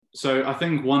So I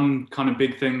think one kind of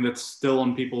big thing that's still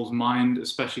on people's mind,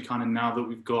 especially kind of now that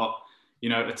we've got,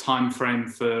 a time frame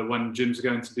for when gyms are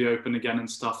going to be open again and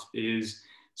stuff, is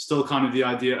still kind of the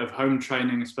idea of home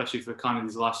training, especially for kind of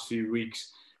these last few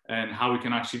weeks, and how we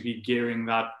can actually be gearing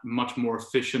that much more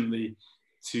efficiently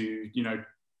to,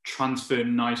 transfer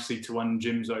nicely to when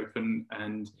gyms open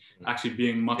and actually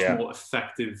being much Yeah. more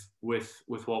effective with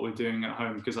what we're doing at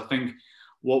home. Because I think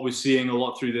what we're seeing a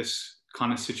lot through this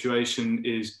kind of situation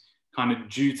is kind of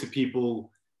due to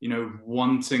people,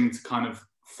 wanting to kind of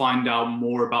find out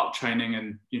more about training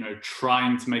and,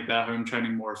 trying to make their home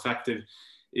training more effective,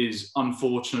 is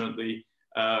unfortunately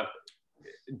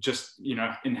just,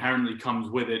 inherently comes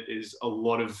with it is a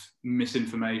lot of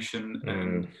misinformation.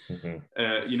 And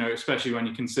especially when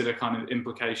you consider kind of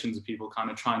implications of people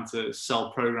kind of trying to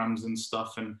sell programs and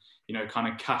stuff, and kind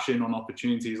of cash in on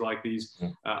opportunities like these.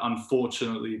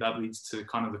 Unfortunately, that leads to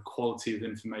kind of the quality of the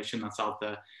information that's out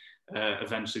there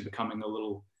eventually becoming a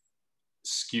little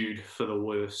skewed for the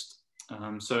worst.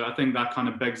 So I think that kind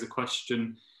of begs the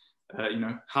question,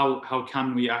 how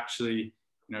can we actually,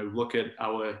 look at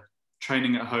our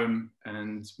training at home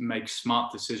and make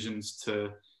smart decisions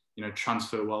to,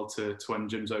 transfer well to when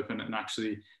gyms open and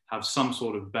actually have some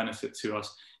sort of benefit to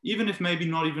us, even if maybe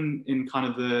not even in kind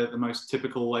of the most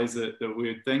typical ways that we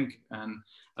would think. And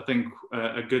I think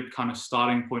a good kind of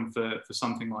starting point for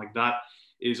something like that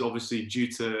is obviously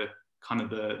due to kind of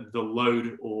the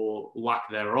load or lack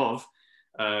thereof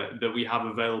that we have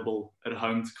available at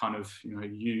home to kind of,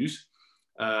 use.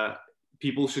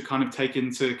 People should kind of take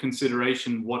into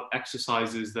consideration what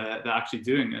exercises they're actually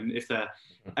doing, and if their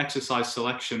exercise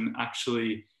selection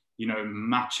actually,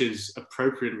 matches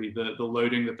appropriately the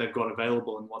loading that they've got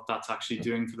available and what that's actually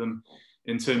doing for them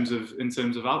in terms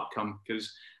of outcome.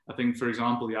 Because I think, for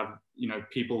example, you have,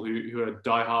 people who are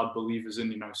diehard believers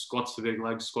in, squats to big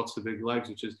legs,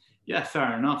 which is, yeah,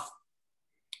 fair enough.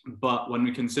 But when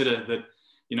we consider that,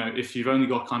 if you've only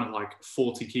got kind of like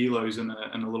 40 kilos and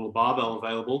a little barbell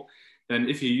available, then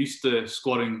if you're used to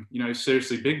squatting,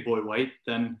 seriously big boy weight,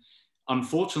 then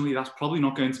unfortunately that's probably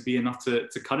not going to be enough to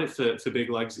cut it for big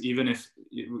legs, even if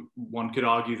one could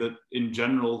argue that in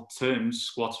general terms,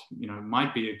 squats,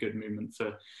 might be a good movement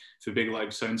for big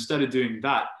legs. So instead of doing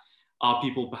that, are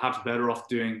people perhaps better off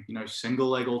doing, single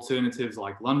leg alternatives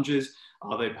like lunges?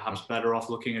 Are they perhaps better off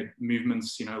looking at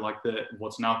movements, like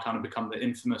what's now kind of become the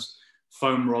infamous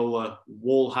foam roller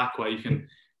wall hack, where you can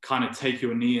kind of take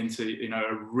your knee into,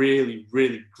 a really,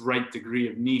 really great degree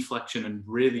of knee flexion and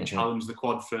really challenge the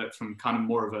quad from kind of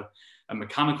more of a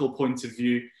mechanical point of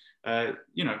view,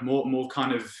 more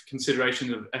kind of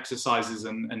consideration of exercises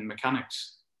and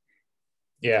mechanics.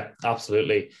 Yeah,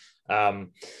 absolutely.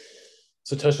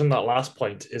 So touching on that last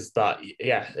point is that,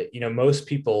 most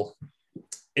people,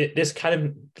 this kind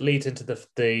of leads into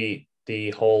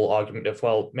the whole argument of,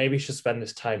 well, maybe you should spend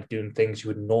this time doing things you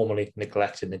would normally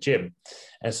neglect in the gym.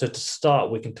 And so to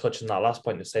start, we can touch on that last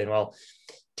point of saying, well,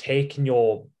 taking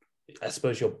your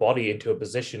body into a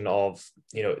position of,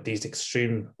 these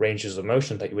extreme ranges of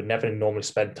motion that you would never normally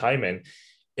spend time in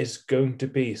is going to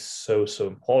be so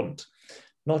important,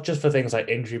 not just for things like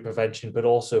injury prevention, but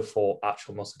also for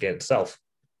actual muscle gain itself.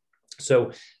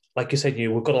 So like you said,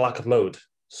 we've got a lack of load,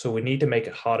 so we need to make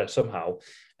it harder somehow.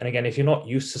 And again, if you're not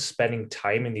used to spending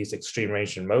time in these extreme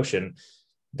range of motion,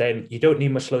 then you don't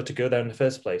need much load to go there in the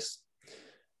first place.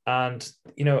 And,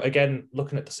 again,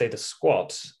 looking at, the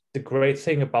squat, the great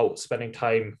thing about spending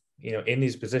time, in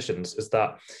these positions is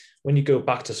that when you go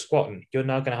back to squatting, you're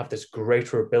now going to have this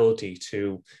greater ability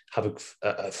to have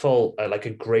a full, like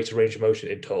a greater range of motion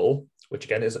in total, which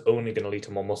again is only going to lead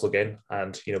to more muscle gain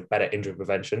and, better injury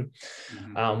prevention.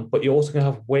 But you're also going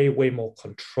to have way more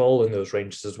control in those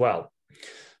ranges as well.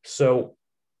 So,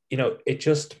 it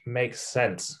just makes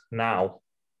sense now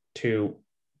to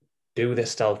do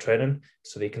this style of training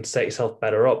so that you can set yourself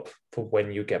better up for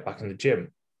when you get back in the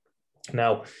gym.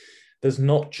 Now, there's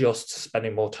not just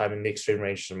spending more time in the extreme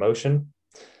ranges of motion.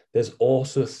 There's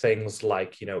also things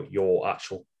like, your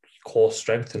actual core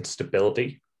strength and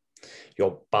stability,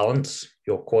 your balance,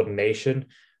 your coordination,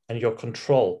 and your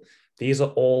control. These are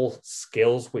all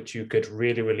skills which you could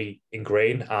really, really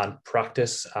ingrain and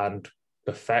practice and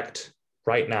perfect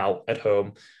right now at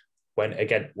home when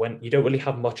you don't really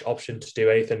have much option to do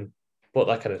anything but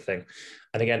that kind of thing.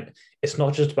 And again, it's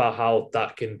not just about how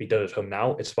that can be done at home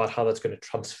now, it's about how that's going to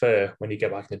transfer when you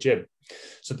get back in the gym.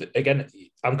 So again,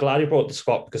 I'm glad you brought the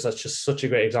squat because that's just such a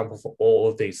great example for all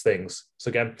of these things. So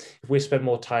again, if we spend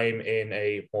more time in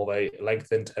a more of a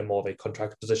lengthened and more of a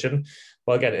contracted position,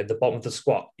 well, again, at the bottom of the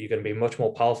squat, you're going to be much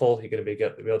more powerful. You're going to be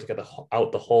able to get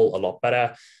out the hole a lot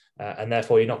better. And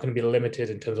therefore, you're not going to be limited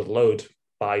in terms of load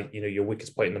by, your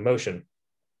weakest point in the motion.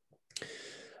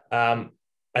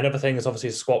 Another thing is obviously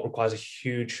a squat requires a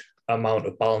huge amount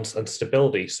of balance and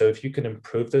stability. So if you can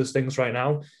improve those things right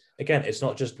now, again, it's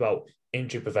not just about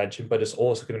injury prevention, but it's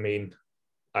also going to mean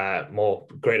more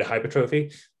greater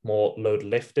hypertrophy, more load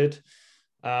lifted,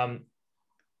 and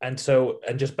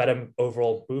just better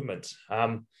overall movement.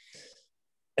 And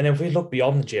if we look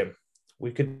beyond the gym,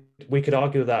 we could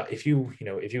argue that if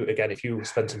you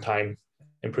spend some time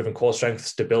improving core strength,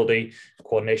 stability,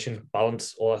 coordination,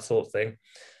 balance, all that sort of thing,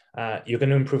 you're going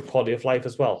to improve quality of life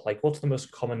as well. Like, what's the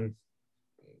most common,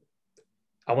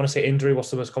 I want to say injury,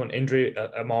 what's the most common injury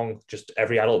among just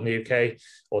every adult in the UK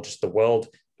or just the world?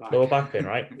 Lower back pain,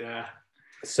 right? Yeah.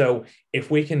 So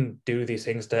if we can do these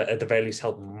things to at the very least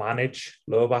help manage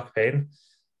lower back pain,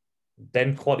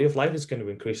 then quality of life is going to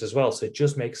increase as well. So it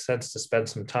just makes sense to spend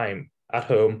some time at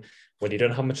home when you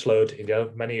don't have much load and you don't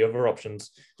have many other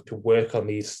options to work on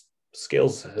these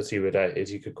skills, as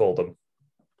you could call them.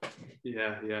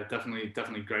 Yeah,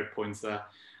 definitely great points there.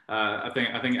 I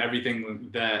think everything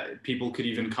that people could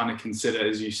even kind of consider,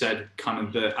 as you said, kind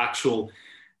of the actual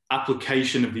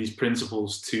application of these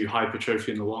principles to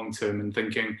hypertrophy in the long term, and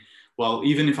thinking, well,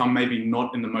 even if I'm maybe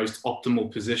not in the most optimal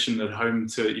position at home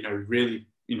to, really,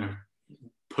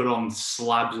 put on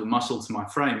slabs of muscle to my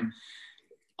frame,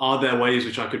 are there ways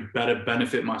which I could better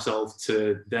benefit myself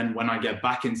to then, when I get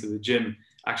back into the gym,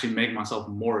 actually make myself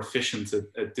more efficient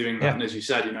at doing that? Yeah. And as you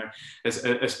said,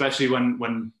 especially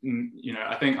when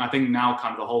I think now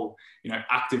kind of the whole,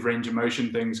 active range of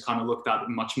motion things kind of looked at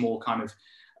much more kind of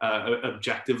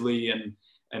objectively, and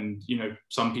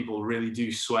some people really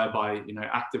do swear by,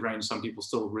 active range. Some people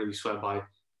still really swear by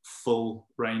full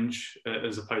range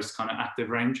as opposed to kind of active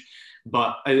range.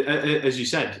 But as you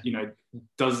said,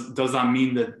 does that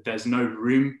mean that there's no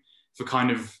room for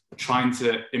kind of trying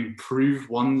to improve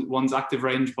one's active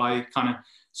range by kind of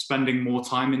spending more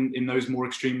time in those more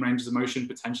extreme ranges of motion,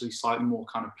 potentially slightly more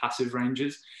kind of passive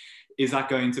ranges? Is that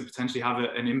going to potentially have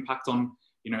an impact on,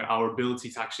 our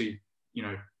ability to actually,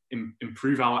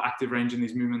 improve our active range in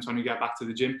these movements when we get back to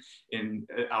the gym, in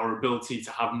our ability to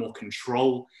have more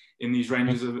control in these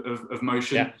ranges of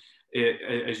motion? Yeah.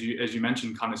 As you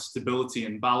mentioned, kind of stability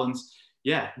and balance.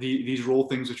 Yeah, these are all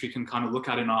things which we can kind of look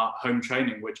at in our home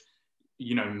training, which,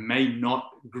 may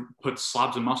not put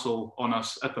slabs of muscle on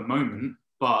us at the moment,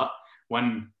 but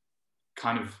when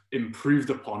kind of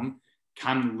improved upon,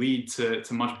 can lead to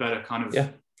much better kind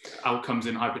of outcomes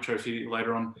in hypertrophy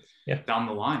later on down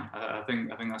the line. I think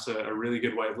that's a really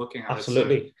good way of looking at it.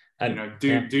 So,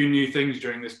 do new things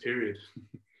during this period.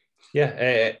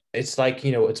 Yeah, it's like,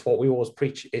 it's what we always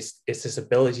preach. It's this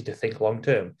ability to think long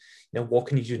term. What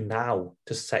can you do now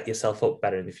to set yourself up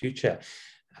better in the future?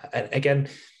 And again,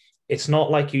 it's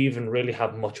not like you even really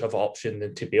have much of an option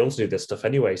than to be able to do this stuff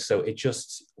anyway. So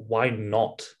why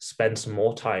not spend some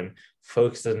more time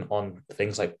focusing on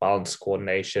things like balance,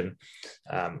 coordination,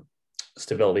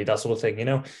 stability, that sort of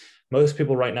thing. Most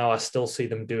people right now, I still see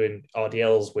them doing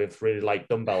RDLs with really light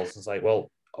dumbbells. It's like, well,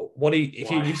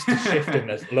 if you're used to shifting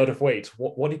a load of weights,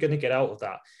 what are you going to get out of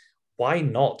that? Why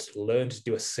not learn to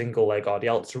do a single leg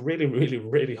RDL? It's a really, really,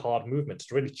 really hard movement.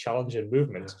 It's a really challenging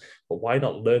movement, but why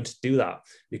not learn to do that?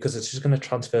 Because it's just going to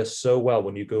transfer so well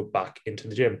when you go back into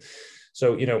the gym.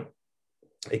 So,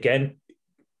 again,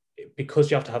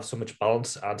 because you have to have so much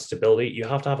balance and stability, you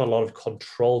have to have a lot of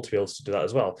control to be able to do that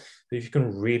as well. So if you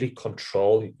can really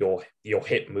control your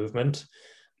hip movement,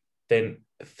 then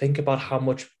think about how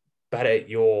much better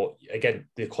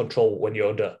the control when you're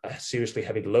under a seriously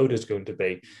heavy load is going to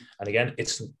be. And again,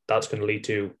 that's going to lead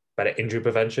to better injury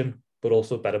prevention, but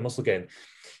also better muscle gain.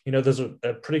 There's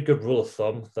a pretty good rule of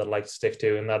thumb that I like to stick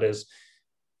to, and that is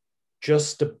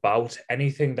just about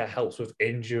anything that helps with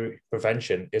injury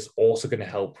prevention is also going to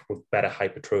help with better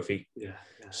hypertrophy. Yeah.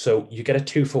 So you get a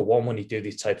 2-for-1 when you do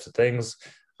these types of things.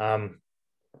 And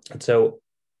so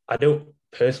I don't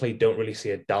really see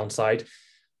a downside.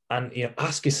 And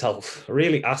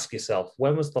really ask yourself,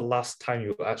 when was the last time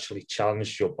you actually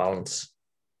challenged your balance?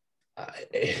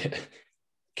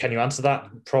 Can you answer that?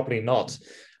 Probably not.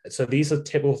 So these are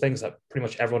typical things that pretty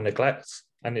much everyone neglects.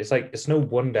 And it's no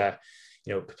wonder,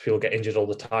 people get injured all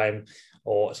the time,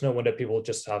 or it's no wonder people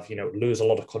just have, lose a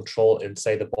lot of control in,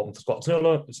 say, the bottom of the squat.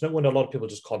 It's no wonder a lot of people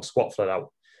just can't squat flat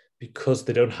out because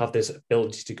they don't have this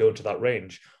ability to go into that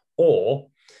range. Or,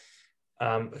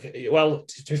 to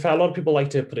be fair, a lot of people like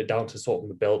to put it down to sort of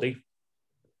mobility.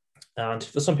 And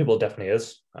for some people, it definitely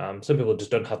is. Some people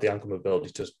just don't have the ankle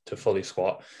mobility to fully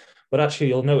squat. But actually,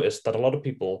 you'll notice that a lot of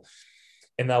people,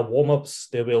 in their warm-ups,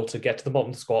 they'll be able to get to the bottom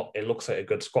of the squat. It looks like a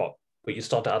good squat. but you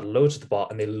start to add loads at the bar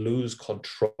and they lose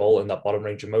control in that bottom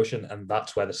range of motion. And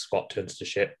that's where the squat turns to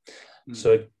shit.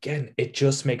 So again, it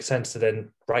just makes sense to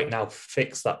then right now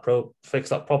fix that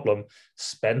problem,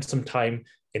 spend some time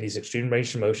in these extreme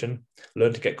range of motion,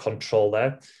 learn to get control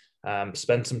there,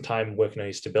 spend some time working on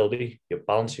your stability, your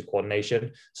balance, your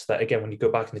coordination, so that again, when you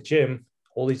go back in the gym,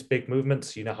 all these big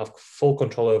movements you now have full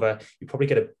control over, you probably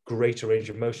get a greater range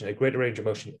of motion. A greater range of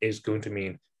motion is going to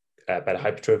mean better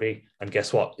hypertrophy. And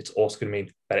guess what? It's also going to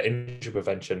mean better injury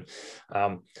prevention.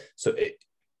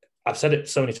 I've said it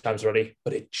so many times already,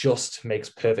 but it just makes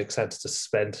perfect sense to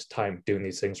spend time doing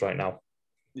these things right now.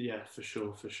 Yeah, for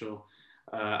sure.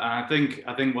 And I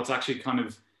think what's actually kind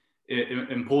of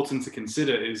important to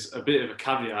consider is a bit of a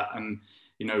caveat. And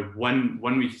you know, when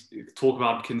we talk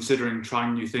about considering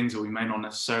trying new things that we may not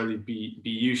necessarily be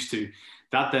used to,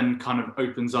 that then kind of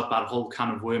opens up that whole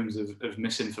can of worms of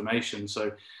misinformation.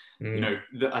 So, you know,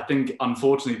 I think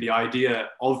unfortunately the idea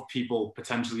of people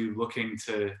potentially looking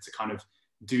to kind of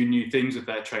do new things with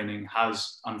their training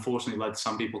has unfortunately led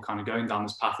some people kind of going down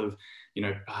this path of, you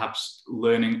know, perhaps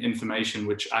learning information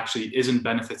which actually isn't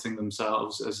benefiting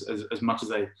themselves as much as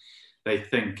they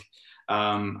think.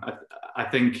 I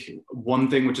think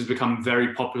one thing which has become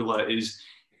very popular is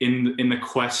in the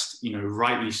quest, you know,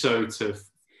 rightly so, to,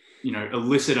 you know,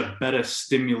 elicit a better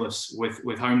stimulus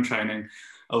with home training.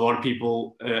 A lot of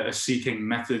people are seeking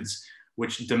methods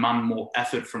which demand more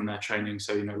effort from their training.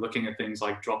 So, you know, looking at things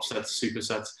like drop sets,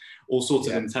 supersets, all sorts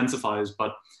of intensifiers.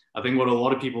 But I think what a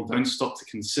lot of people don't stop to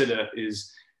consider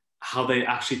is how they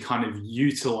actually kind of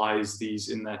utilize these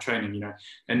in their training, you know.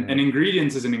 And an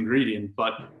ingredient is an ingredient,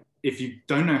 but if you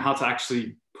don't know how to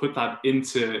actually put that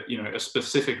into, you know, a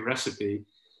specific recipe,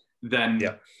 then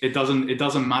it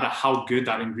doesn't matter how good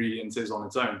that ingredient is on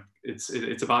its own.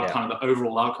 It's about kind of the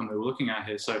overall outcome that we're looking at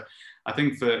here. So I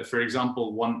think for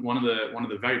example, one of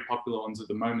the very popular ones at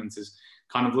the moment is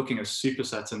kind of looking at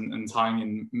supersets and tying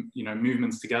in, you know,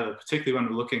 movements together, particularly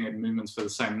when we're looking at movements for the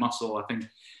same muscle. I think,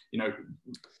 you know,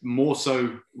 more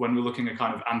so when we're looking at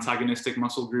kind of antagonistic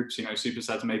muscle groups, you know,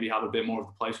 supersets maybe have a bit more of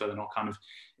the place where they're not kind of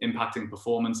impacting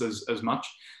performance as much.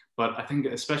 But I think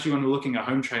especially when we're looking at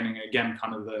home training, again,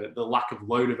 kind of the lack of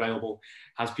load available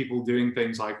has people doing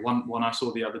things like one I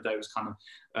saw the other day was kind of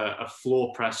a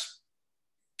floor press,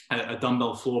 a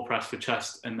dumbbell floor press for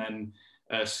chest, and then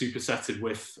supersetted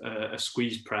with a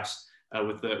squeeze press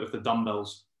with the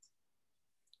dumbbells.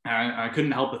 And I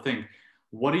couldn't help but think,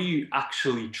 what are you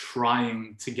actually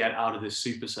trying to get out of this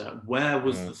superset? Where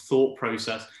was the thought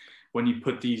process when you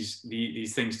put these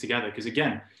things together? Because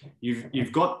again,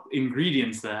 you've got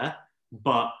ingredients there,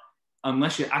 but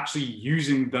unless you're actually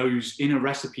using those in a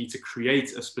recipe to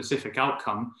create a specific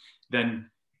outcome, then,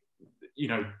 you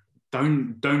know,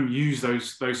 don't use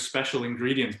those special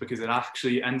ingredients, because it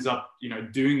actually ends up, you know,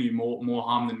 doing you more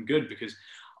harm than good. Because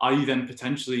are you then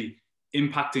potentially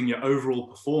impacting your overall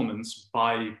performance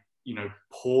by, you know,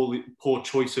 poor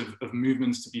choice of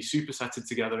movements to be supersetted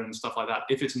together and stuff like that?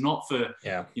 If it's not for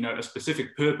you know, a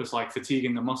specific purpose like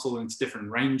fatiguing the muscle in its different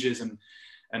ranges and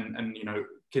you know,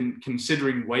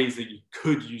 considering ways that you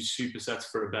could use supersets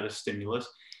for a better stimulus,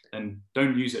 then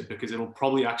don't use it, because it'll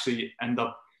probably actually end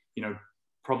up, you know,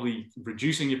 probably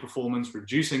reducing your performance,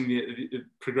 reducing the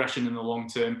progression in the long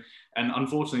term. And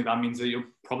unfortunately, that means that you're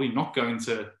probably not going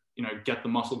to, you know, get the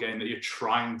muscle gain that you're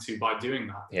trying to by doing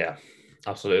that. Yeah,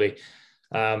 absolutely.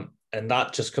 And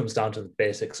that just comes down to the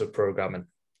basics of programming.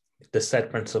 The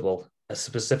set principle, a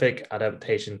specific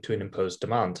adaptation to an imposed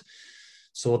demand.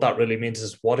 So what that really means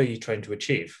is, what are you trying to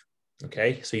achieve?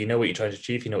 Okay, so you know what you're trying to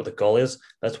achieve, you know what the goal is.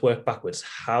 Let's work backwards.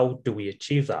 How do we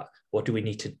achieve that? What do we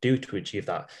need to do to achieve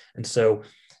that? And so,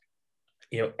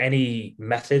 you know, any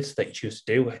method that you choose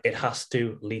to do, it has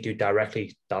to lead you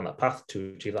directly down that path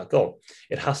to achieve that goal.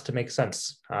 It has to make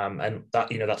sense. And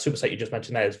that, you know, that superset you just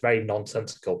mentioned there is very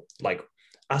nonsensical. Like,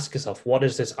 ask yourself, what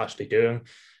is this actually doing?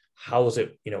 How is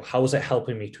it, you know, how is it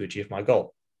helping me to achieve my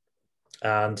goal?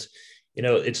 And, you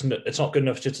know, it's not good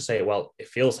enough just to say, well, it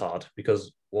feels hard,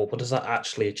 because, well, what does that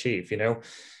actually achieve? You know,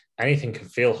 anything can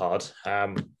feel hard.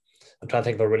 I'm trying to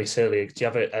think of a really silly. Do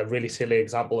you have a really silly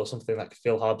example of something that could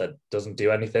feel hard that doesn't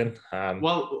do anything?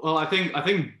 Well, I think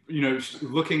you know,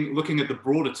 looking at the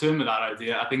broader term of that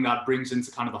idea, I think that brings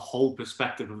into kind of the whole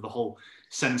perspective of the whole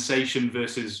sensation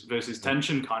versus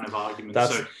tension kind of argument.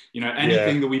 So, you know,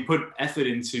 anything that we put effort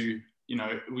into, you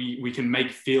know, we can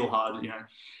make feel hard. You know,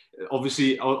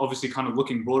 obviously kind of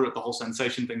looking broader at the whole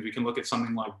sensation things, we can look at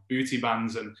something like booty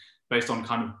bands, and based on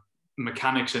kind of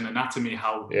mechanics and anatomy,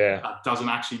 how Yeah. that doesn't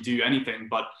actually do anything.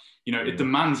 But, you know, it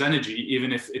demands energy,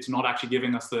 even if it's not actually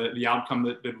giving us the outcome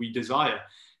that we desire.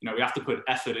 You know, we have to put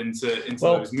effort into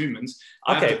those movements.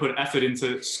 I have to put effort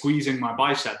into squeezing my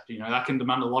bicep. You know, that can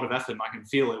demand a lot of effort and I can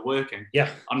feel it working. Yeah.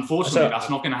 Unfortunately, that's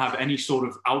not going to have any sort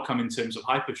of outcome in terms of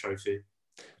hypertrophy.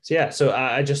 So yeah, so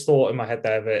I just thought in my head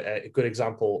there of a good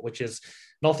example, which is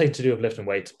nothing to do with lifting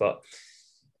weights, but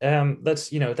let's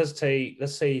say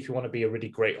if you want to be a really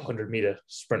great 100-meter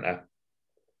sprinter,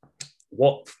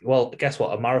 guess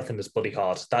what? A marathon is bloody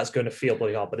hard. That's going to feel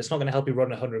bloody hard, but it's not going to help you run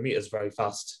 100 meters very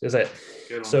fast, is it?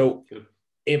 So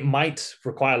it might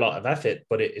require a lot of effort,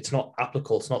 but it's not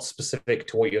applicable. It's not specific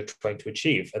to what you're trying to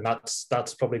achieve, and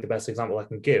that's probably the best example I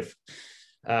can give.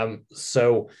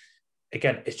 So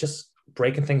again, it's just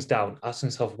breaking things down, asking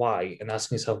yourself why, and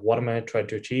asking yourself, what am I trying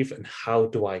to achieve and how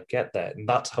do I get there? And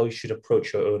that's how you should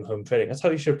approach your own home training. That's how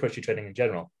you should approach your training in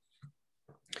general.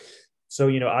 So,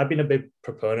 you know, I've been a big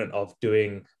proponent of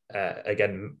doing,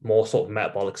 again, more sort of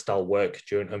metabolic style work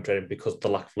during home training because of the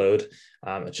lack of load.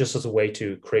 It's just as a way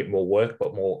to create more work,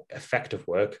 but more effective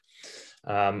work.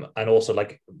 And also,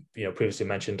 like, you know, previously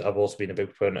mentioned, I've also been a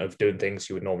big proponent of doing things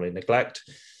you would normally neglect.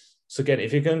 So again,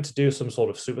 if you're going to do some sort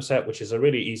of superset, which is a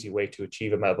really easy way to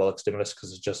achieve a metabolic stimulus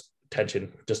because it's just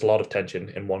tension, just a lot of tension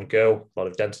in one go, a lot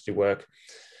of density work,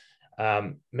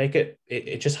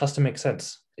 it just has to make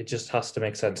sense. It just has to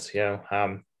make sense, you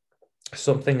know.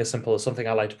 Something as simple as something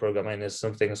I like to program in is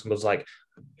something as simple as like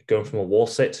going from a wall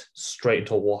sit straight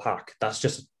into a wall hack. That's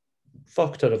just a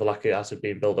fuck ton of lactic acid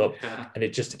being built up. Yeah. And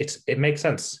it makes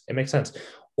sense. It makes sense.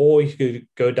 Or you could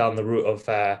go down the route of,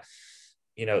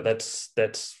 you know, that's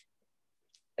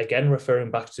again,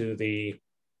 referring back to the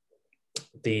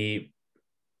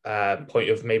point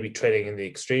of maybe training in the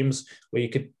extremes, where you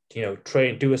could, you know,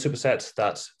 do a superset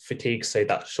that fatigues, say,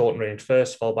 that short range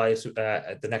first, followed by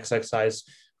the next exercise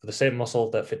for the same muscle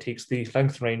that fatigues the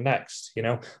length range next. You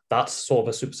know, that's sort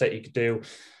of a superset you could do.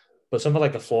 But something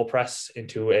like a floor press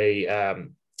into a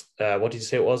what did you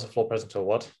say it was? A floor press into a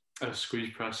what? A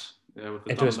squeeze press. Yeah, with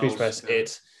the into dumbbells. A squeeze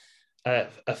press. Yeah.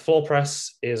 A floor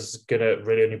press is gonna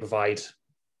really only provide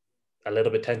a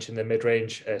little bit tension in the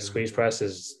mid-range. Squeeze press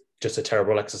is just a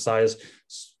terrible exercise.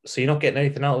 So you're not getting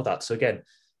anything out of that. So again,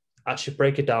 actually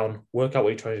break it down, work out what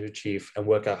you're trying to achieve and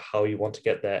work out how you want to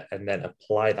get there and then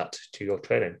apply that to your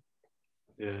training.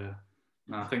 Yeah.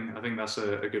 No, I think that's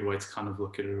a good way to kind of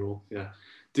look at it all. Yeah.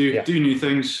 Do new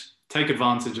things, take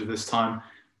advantage of this time,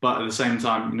 but at the same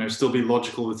time, you know, still be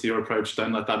logical with your approach.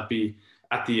 Don't let that be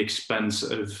at the expense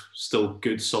of still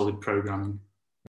good, solid programming.